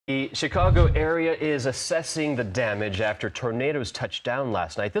The Chicago area is assessing the damage after tornadoes touched down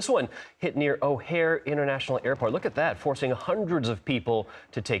last night. This one hit near O'Hare International Airport. Look at that, forcing hundreds of people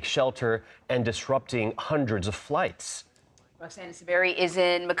to take shelter and disrupting hundreds of flights. Roxana Saberi is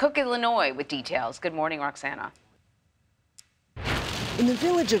in McCook, Illinois with details. Good morning, Roxana. In the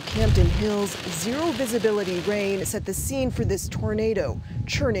village of Campton Hills, zero visibility rain set the scene for this tornado,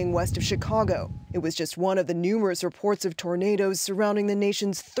 churning west of Chicago. It was just one of the numerous reports of tornadoes surrounding the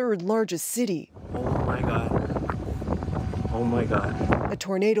nation's third largest city. Oh my God. Oh my God. A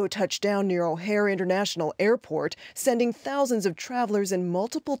tornado touched down near O'Hare International Airport, sending thousands of travelers in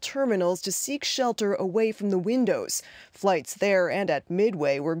multiple terminals to seek shelter away from the windows. Flights there and at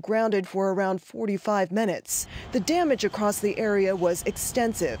Midway were grounded for around 45 minutes. The damage across the area was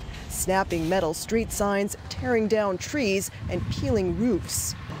extensive, snapping metal street signs, tearing down trees, and peeling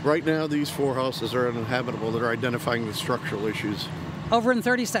roofs. Right now, these 4 houses are uninhabitable. They're identifying the structural issues. Over in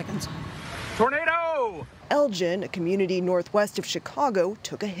 30 seconds. Tornado! Elgin, a community northwest of Chicago,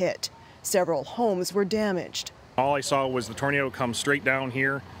 took a hit. Several homes were damaged. All I saw was the tornado come straight down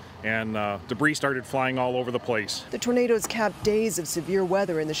here, and debris started flying all over the place. The tornadoes capped days of severe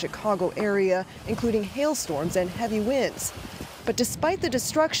weather in the Chicago area, including hailstorms and heavy winds. But despite the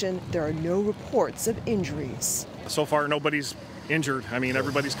destruction, there are no reports of injuries. So far, nobody's injured. I mean,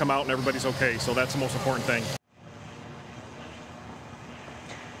 everybody's come out and everybody's okay, so that's the most important thing.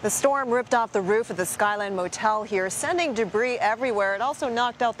 The storm ripped off the roof of the Skyline Motel here, sending debris everywhere. It also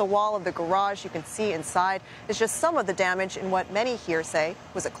knocked out the wall of the garage you can see inside. It's just some of the damage in what many here say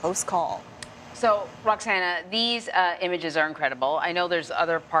was a close call. So, Roxana, these images are incredible. I know there's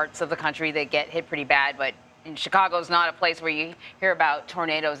other parts of the country that get hit pretty bad, but Chicago's not a place where you hear about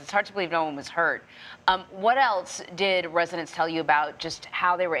tornadoes. It's hard to believe no one was hurt. What else did residents tell you about just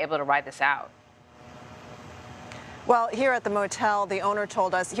how they were able to ride this out? Well, here at the motel, the owner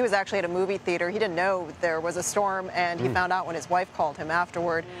told us he was actually at a movie theater. He didn't know there was a storm, and he found out when his wife called him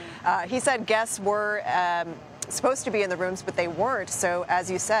afterward. He said guests were supposed to be in the rooms, but they weren't. So, as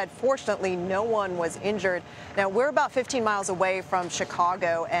you said, fortunately, no one was injured. Now, we're about 15 miles away from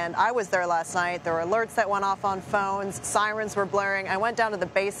Chicago, and I was there last night. There were alerts that went off on phones. Sirens were blaring. I went down to the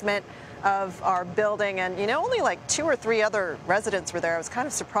basement of our building, and only like 2 or 3 other residents were there. I was kind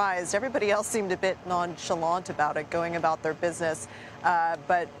of surprised. Everybody else seemed a bit nonchalant about it, going about their business.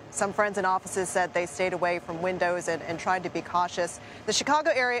 But some friends in offices said they stayed away from windows and tried to be cautious. The Chicago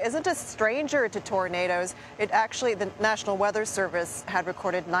area isn't a stranger to tornadoes. The National Weather Service had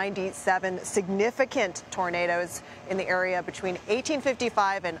recorded 97 significant tornadoes in the area between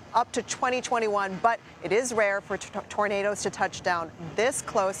 1855 and up to 2021. But it is rare for tornadoes to touch down this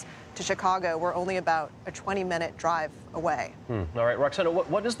close to Chicago. We're only about a 20-minute drive away. All right, Roxana,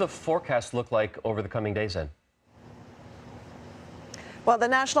 what does the forecast look like over the coming days then? Well, the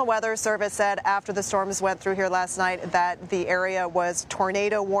National Weather Service said after the storms went through here last night that the area was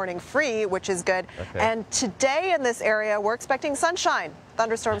tornado warning free, which is good. Okay. And today in this area, we're expecting sunshine.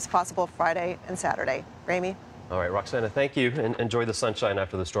 Thunderstorms possible Friday and Saturday. Ramey? All right, Roxana, thank you, and enjoy the sunshine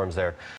after the storms there.